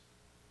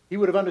 He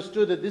would have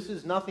understood that this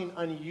is nothing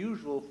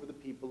unusual for the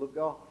people of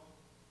God.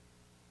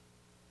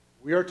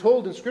 We are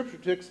told in Scripture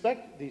to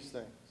expect these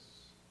things.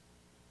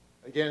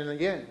 Again and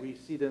again, we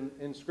see them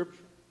in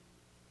Scripture.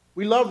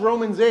 We love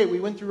Romans 8.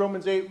 We went through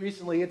Romans 8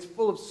 recently. It's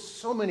full of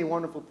so many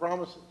wonderful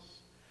promises.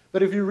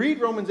 But if you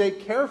read Romans 8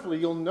 carefully,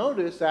 you'll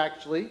notice,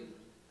 actually,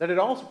 that it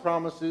also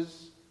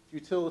promises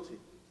futility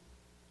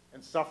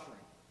and suffering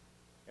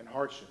and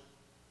hardship.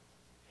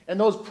 And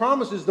those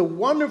promises, the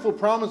wonderful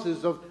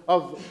promises of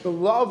the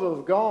love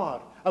of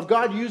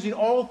God using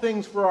all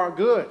things for our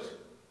good,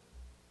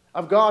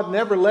 of God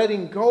never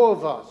letting go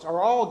of us,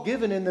 are all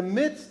given in the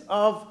midst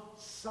of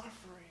suffering.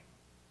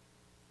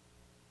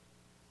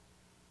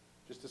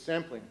 Just a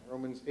sampling,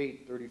 Romans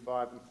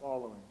 8:35 and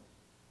following.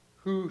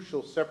 Who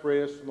shall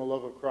separate us from the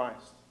love of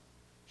Christ?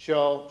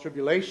 Shall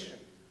tribulation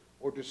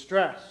or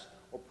distress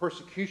or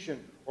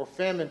persecution or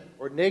famine,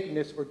 or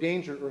nakedness, or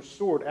danger, or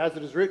sword, as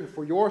it is written,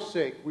 for your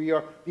sake we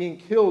are being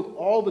killed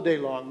all the day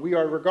long. We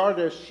are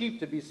regarded as sheep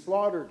to be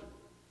slaughtered.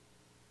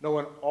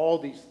 Knowing all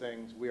these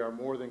things, we are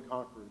more than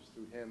conquerors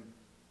through him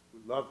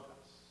who loved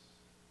us.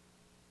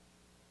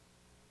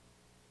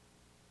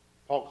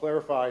 Paul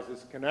clarifies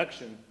this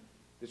connection,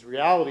 this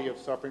reality of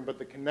suffering, but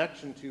the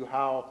connection to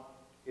how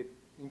it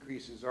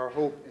increases our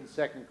hope in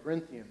 2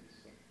 Corinthians,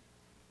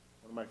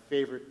 one of my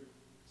favorite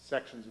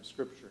sections of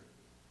Scripture.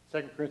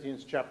 2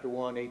 Corinthians chapter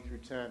 1, 8 through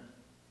 10.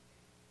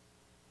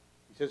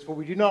 He says, "For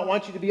we do not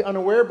want you to be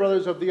unaware,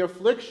 brothers, of the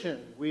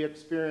affliction we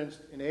experienced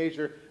in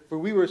Asia For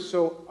we were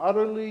so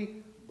utterly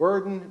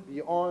burdened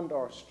beyond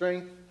our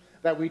strength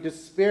that we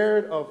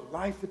despaired of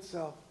life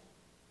itself.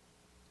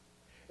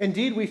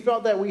 Indeed, we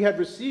felt that we had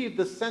received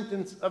the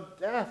sentence of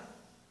death.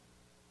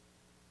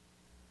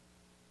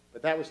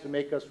 But that was to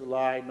make us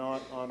rely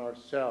not on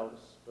ourselves,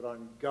 but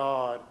on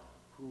God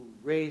who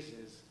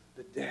raises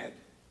the dead.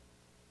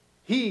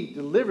 He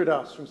delivered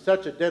us from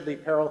such a deadly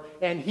peril,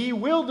 and he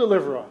will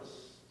deliver us.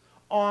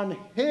 On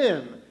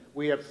him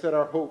we have set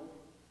our hope,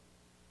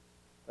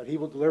 that he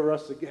will deliver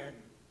us again.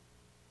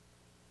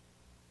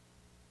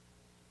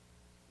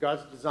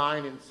 God's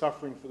design in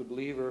suffering for the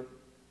believer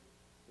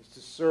is to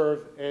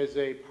serve as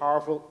a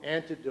powerful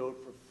antidote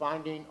for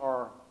finding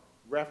our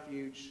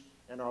refuge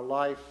and our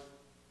life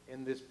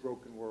in this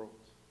broken world.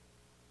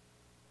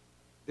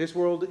 This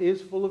world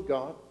is full of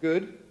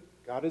good.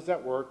 God is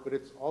at work, but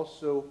it's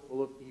also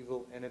full of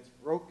evil and it's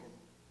broken.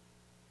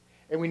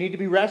 And we need to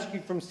be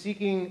rescued from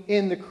seeking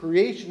in the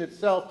creation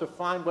itself to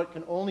find what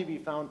can only be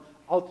found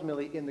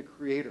ultimately in the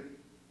Creator.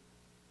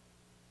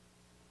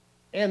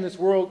 And this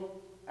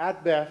world,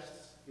 at best,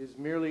 is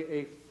merely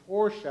a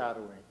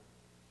foreshadowing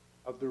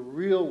of the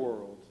real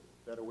world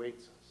that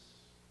awaits us.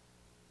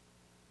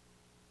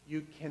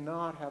 You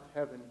cannot have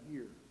heaven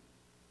here.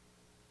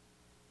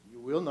 You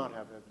will not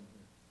have heaven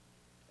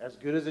here. As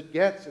good as it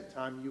gets at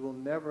times, you will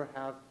never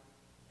have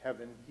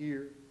heaven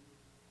here.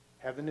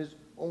 Heaven is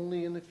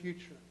only in the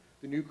future.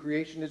 The new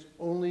creation is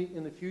only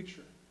in the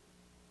future.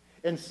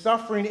 And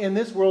suffering in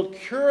this world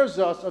cures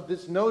us of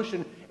this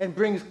notion and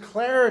brings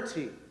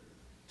clarity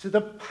to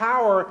the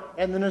power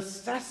and the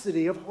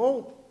necessity of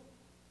hope.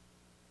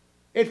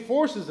 It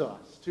forces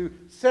us to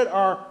set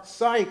our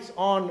sights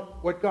on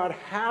what God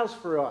has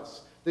for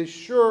us, the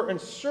sure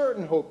and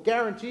certain hope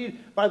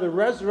guaranteed by the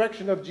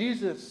resurrection of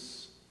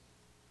Jesus.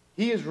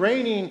 He is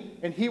reigning,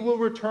 and he will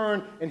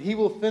return, and he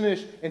will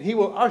finish, and he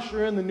will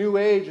usher in the new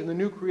age and the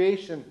new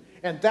creation.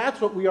 And that's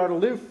what we are to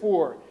live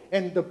for.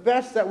 And the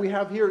best that we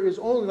have here is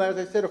only, as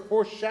I said, a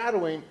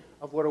foreshadowing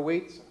of what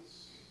awaits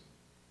us.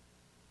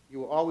 You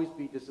will always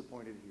be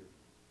disappointed here.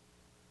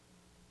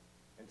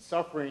 And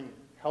suffering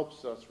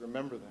helps us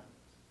remember that.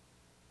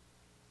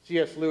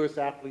 C.S. Lewis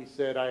aptly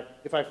said,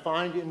 if I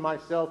find in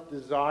myself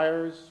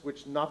desires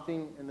which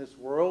nothing in this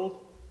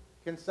world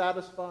can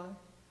satisfy,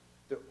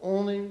 the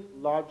only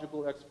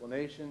logical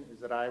explanation is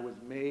that I was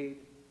made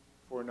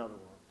for another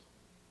world.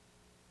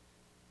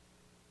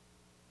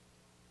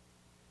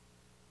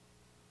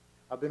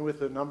 I've been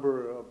with a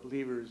number of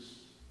believers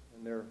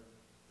in their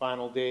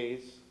final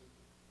days.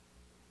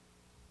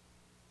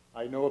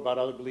 I know about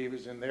other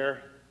believers in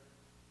their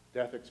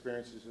death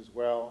experiences as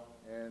well,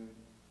 and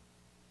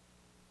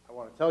I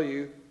want to tell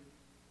you,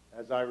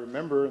 as I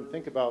remember and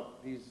think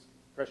about these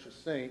precious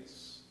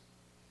saints,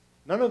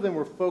 none of them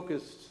were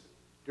focused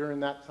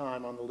during that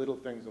time on the little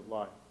things of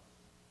life.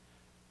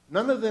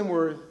 None of them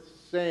were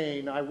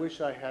saying, I wish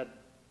I had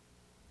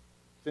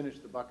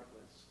finished the bucket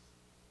list.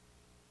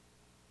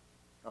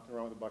 Nothing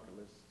wrong with the bucket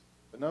list.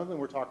 But none of them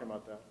were talking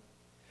about that.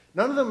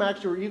 None of them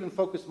actually were even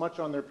focused much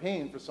on their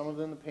pain. For some of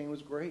them, the pain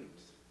was great.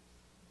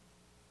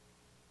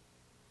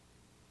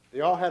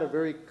 They all had a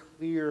very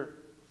clear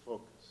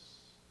focus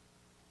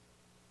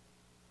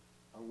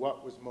on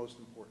what was most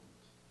important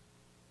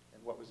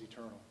and what was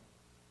eternal.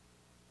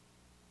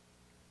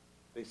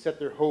 They set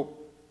their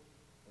hope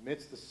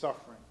amidst the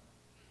suffering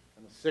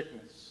and the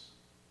sickness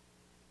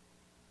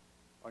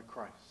on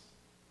Christ.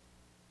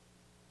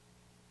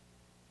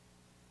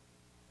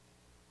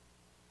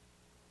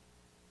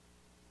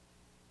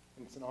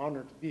 And it's an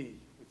honor to be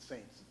with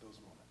saints at those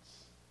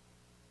moments.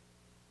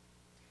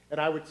 And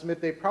I would submit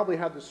they probably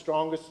had the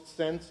strongest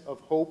sense of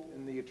hope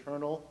in the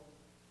eternal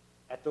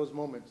at those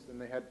moments than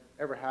they had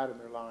ever had in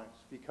their lives,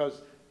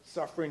 because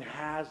suffering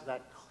has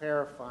that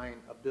clarifying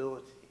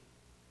ability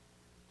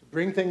to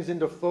bring things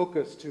into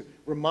focus, to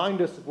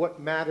remind us of what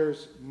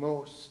matters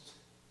most.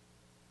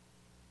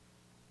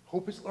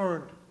 Hope is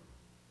learned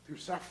through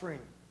suffering.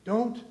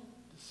 Don't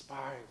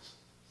despise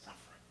suffering.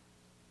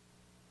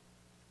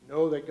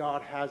 Know that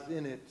God has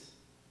in it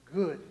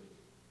good.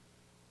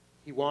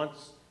 He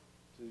wants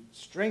to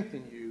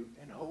strengthen you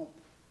in hope.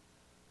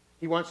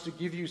 He wants to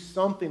give you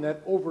something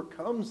that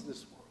overcomes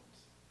this world.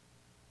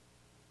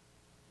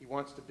 He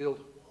wants to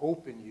build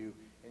hope in you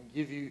and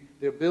give you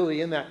the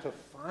ability in that to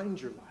find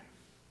your life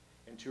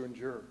and to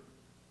endure.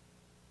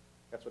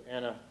 That's what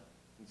Anna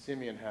and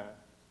Simeon had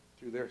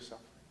through their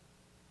suffering.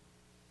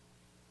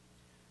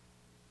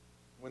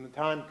 When the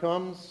time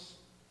comes,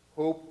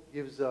 hope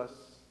gives us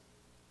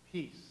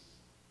peace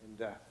in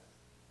death.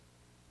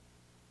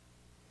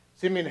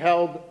 Simeon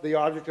held the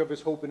object of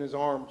his hope in his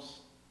arms.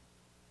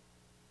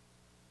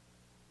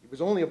 He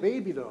was only a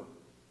baby, though,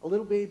 a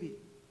little baby.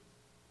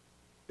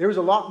 There was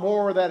a lot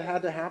more that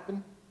had to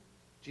happen.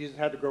 Jesus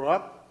had to grow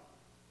up.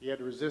 He had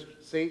to resist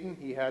Satan.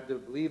 He had to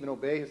believe and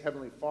obey his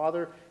heavenly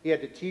Father. He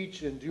had to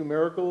teach and do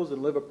miracles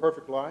and live a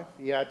perfect life.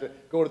 He had to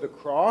go to the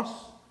cross,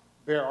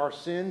 bear our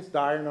sins,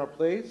 die in our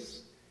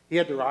place. He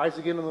had to rise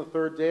again on the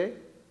third day.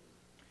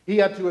 He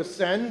had to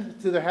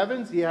ascend to the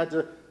heavens. He had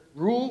to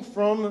rule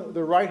from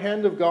the right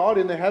hand of God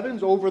in the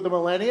heavens over the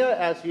millennia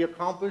as he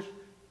accomplished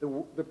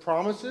the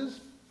promises,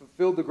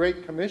 fulfilled the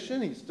Great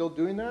Commission. He's still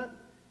doing that.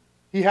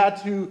 He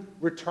had to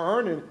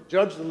return and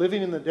judge the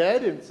living and the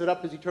dead and set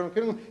up his eternal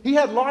kingdom. He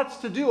had lots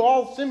to do.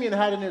 All Simeon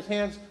had in his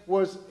hands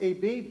was a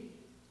baby.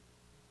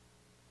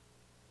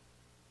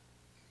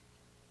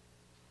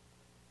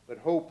 But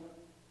hope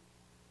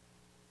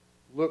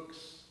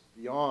looks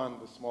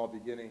beyond the small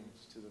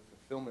beginnings to the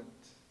fulfillment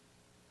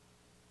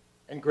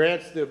and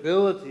grants the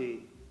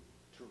ability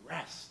to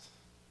rest,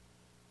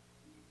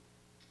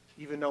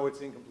 even though it's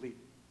incomplete.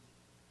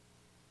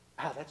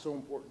 That's so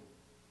important.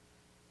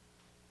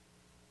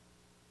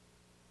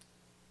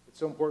 It's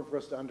so important for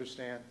us to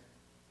understand.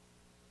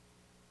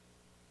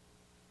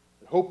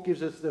 But hope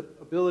gives us the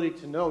ability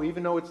to know,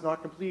 even though it's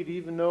not complete,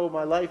 even though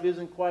my life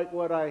isn't quite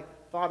what I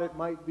thought it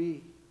might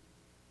be,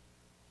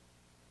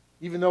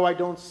 even though I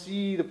don't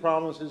see the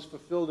promises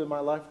fulfilled in my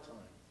lifetime,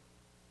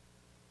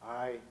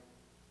 I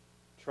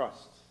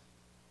trust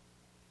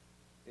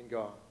in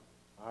God.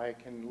 I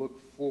can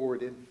look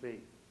forward in faith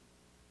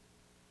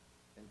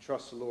and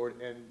trust the Lord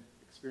and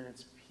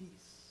experience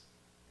peace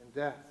in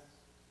death.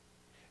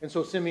 And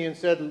so Simeon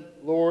said,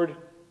 Lord,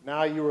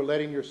 now you are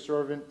letting your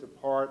servant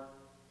depart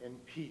in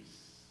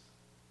peace,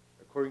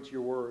 according to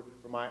your word.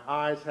 For my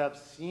eyes have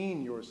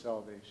seen your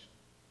salvation,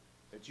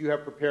 that you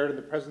have prepared in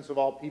the presence of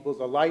all peoples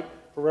a light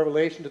for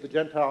revelation to the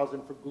Gentiles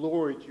and for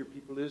glory to your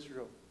people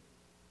Israel.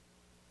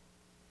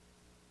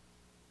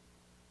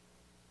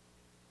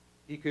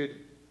 He could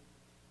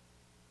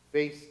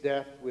face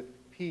death with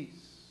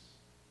peace.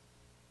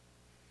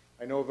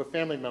 I know of a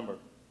family member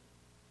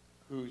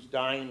whose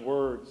dying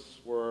words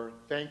were,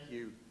 "Thank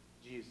you,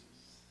 Jesus.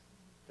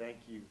 Thank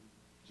you,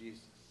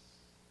 Jesus."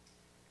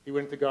 He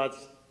went into God's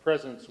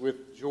presence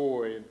with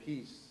joy and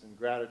peace and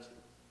gratitude.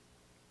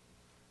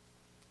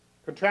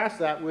 Contrast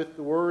that with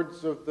the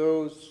words of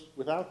those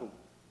without hope.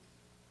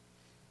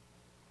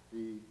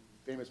 The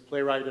famous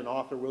playwright and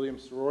author William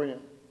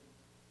Soroyan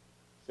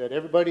said,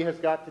 "Everybody has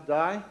got to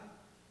die,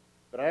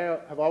 but I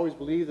have always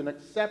believed an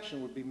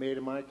exception would be made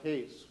in my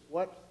case.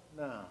 What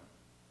now?"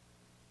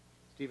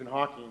 Stephen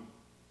Hawking,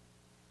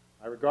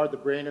 "I regard the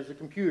brain as a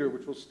computer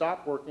which will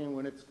stop working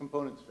when its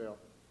components fail.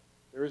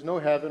 There is no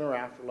heaven or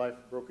afterlife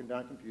for broken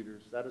down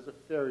computers. That is a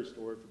fairy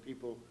story for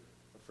people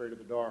afraid of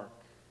the dark."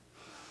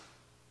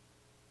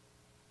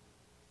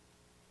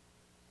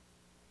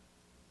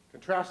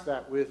 Contrast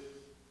that with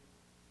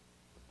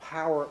the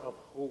power of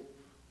hope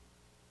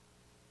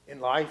in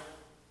life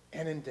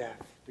and in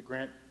death to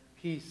grant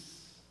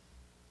peace.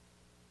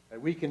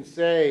 That we can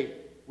say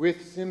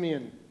with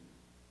Simeon,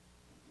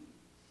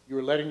 you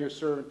are letting your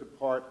servant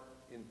depart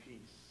in peace.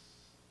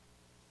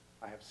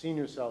 I have seen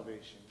your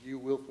salvation. You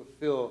will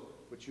fulfill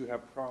what you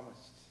have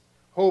promised.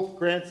 Hope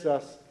grants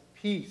us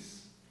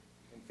peace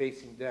in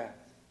facing death.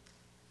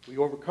 We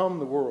overcome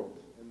the world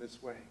in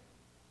this way.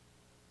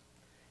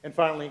 And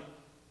finally,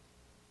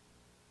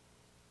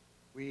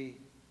 we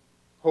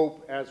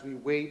hope as we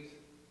wait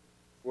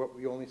for what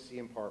we only see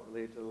in part,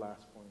 related to the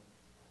last point.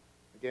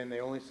 Again, they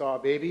only saw a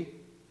baby,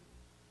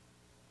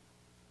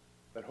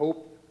 but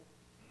hope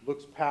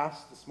looks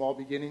past the small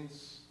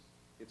beginnings.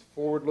 It's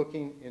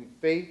forward-looking in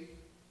faith.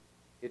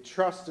 It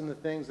trusts in the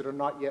things that are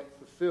not yet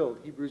fulfilled.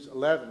 Hebrews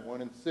 11,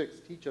 1 and 6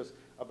 teach us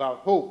about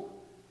hope.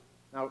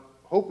 Now,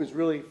 hope is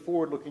really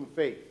forward-looking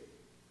faith.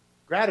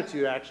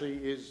 Gratitude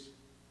actually is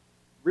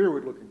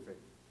rearward-looking faith.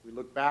 We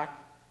look back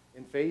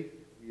in faith.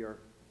 We are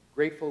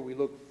grateful. We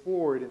look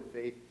forward in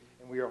faith,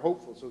 and we are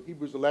hopeful. So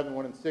Hebrews 11,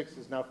 1 and 6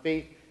 is, now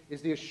faith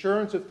is the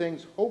assurance of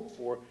things hoped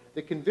for,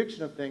 the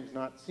conviction of things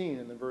not seen.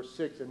 And then verse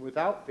 6, and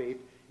without faith,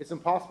 it's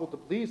impossible to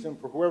please him,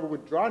 for whoever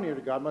would draw near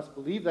to God must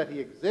believe that he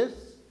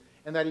exists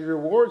and that he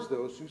rewards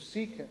those who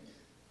seek him.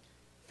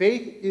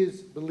 Faith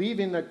is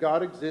believing that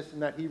God exists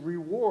and that he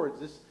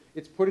rewards.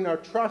 It's putting our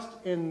trust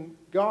in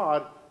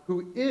God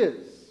who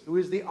is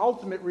the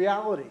ultimate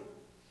reality.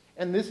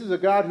 And this is a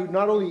God who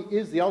not only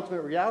is the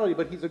ultimate reality,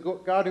 but he's a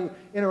God who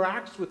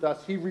interacts with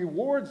us. He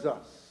rewards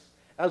us.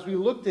 As we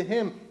look to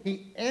him,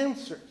 he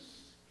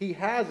answers. He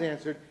has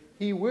answered.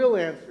 He will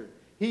answer.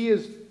 He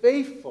is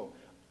faithful.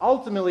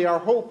 Ultimately, our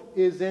hope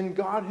is in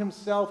God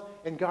himself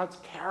and God's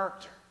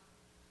character.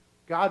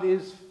 God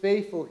is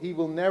faithful. He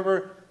will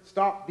never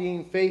stop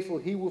being faithful.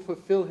 He will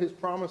fulfill his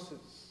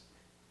promises.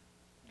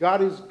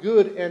 God is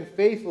good and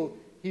faithful.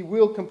 He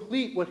will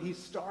complete what he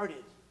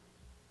started.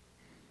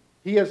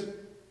 He has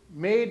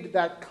made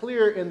that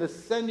clear in the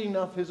sending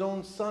of his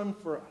own Son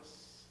for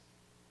us.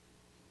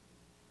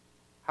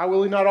 How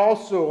will he not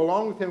also,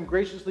 along with him,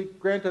 graciously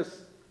grant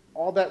us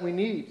all that we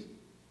need?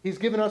 He's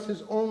given us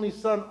his only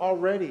Son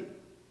already.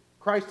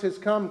 Christ has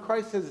come.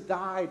 Christ has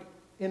died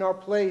in our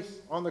place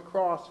on the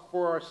cross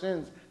for our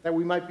sins, that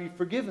we might be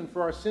forgiven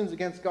for our sins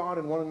against God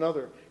and one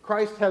another.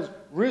 Christ has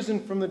risen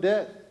from the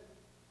dead.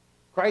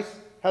 Christ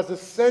has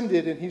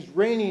ascended and he's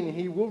reigning and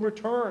he will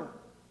return.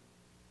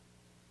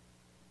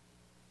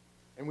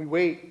 And we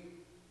wait,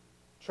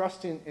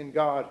 trusting in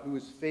God who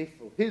is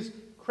faithful. His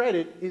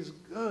credit is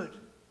good.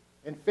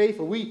 and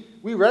faithful. We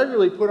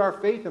regularly put our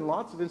faith in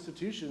lots of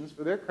institutions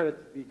for their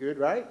credit to be good,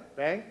 right?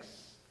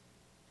 Banks.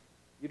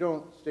 You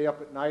don't stay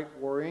up at night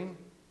worrying,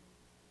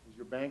 is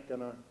your bank going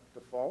to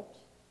default?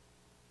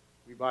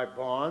 We buy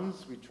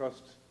bonds. We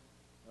trust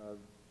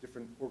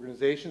different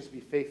organizations to be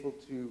faithful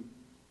to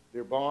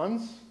their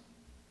bonds.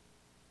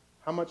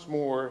 How much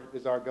more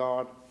is our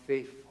God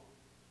faithful?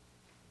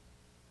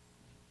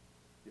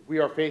 If we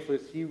are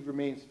faithless, he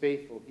remains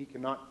faithful. He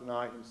cannot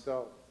deny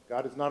himself.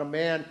 God is not a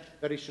man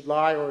that he should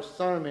lie, or a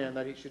son of man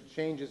that he should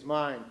change his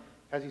mind.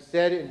 Has he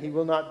said it and he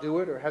will not do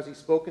it, or has he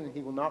spoken and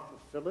he will not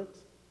fulfill it?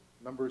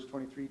 Numbers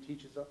 23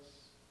 teaches us.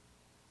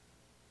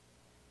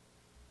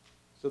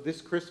 So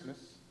this Christmas,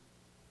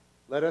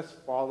 let us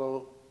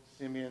follow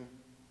Simeon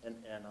and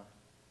Anna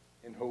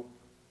in hope.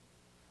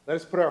 Let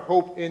us put our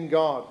hope in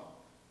God,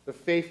 the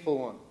faithful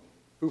one,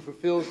 who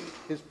fulfills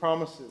his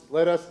promises.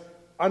 Let us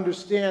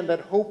understand that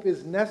hope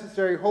is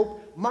necessary.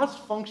 Hope must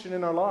function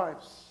in our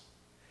lives.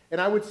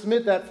 And I would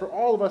submit that for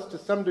all of us, to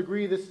some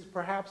degree, this is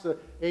perhaps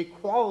a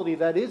quality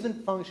that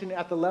isn't functioning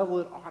at the level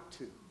it ought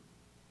to.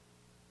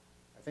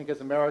 I think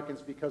as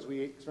Americans, because we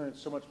experience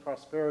so much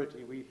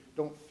prosperity, we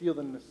don't feel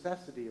the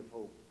necessity of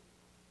hope.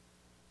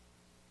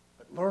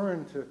 But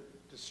learn to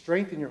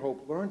strengthen your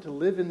hope. Learn to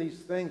live in these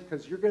things,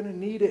 because you're going to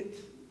need it.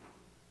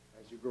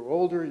 As you grow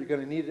older, you're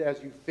going to need it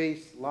as you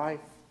face life.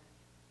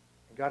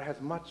 And God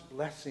has much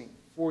blessing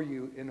for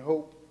you in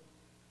hope.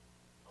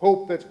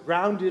 Hope that's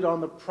grounded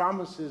on the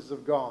promises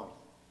of God.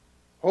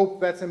 Hope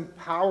that's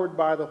empowered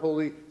by the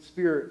Holy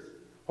Spirit.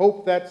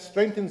 Hope that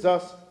strengthens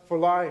us for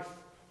life.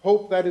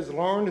 Hope that is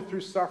learned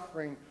through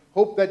suffering.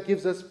 Hope that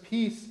gives us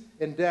peace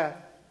in death.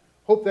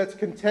 Hope that's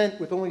content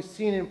with only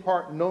seeing in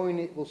part, knowing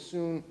it will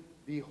soon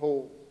be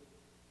whole.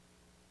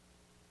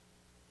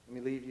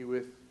 Let me leave you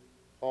with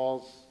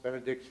Paul's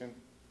benediction,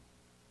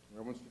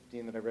 Romans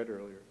 15, that I read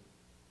earlier.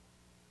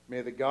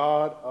 May the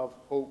God of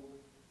hope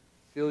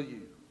fill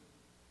you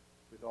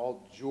with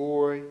all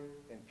joy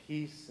and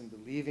peace in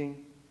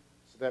believing,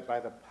 so that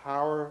by the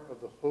power of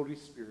the Holy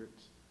Spirit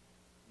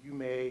you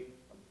may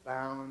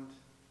abound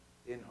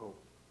in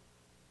hope.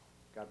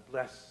 God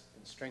bless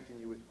and strengthen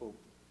you with hope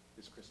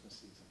this Christmas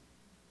season.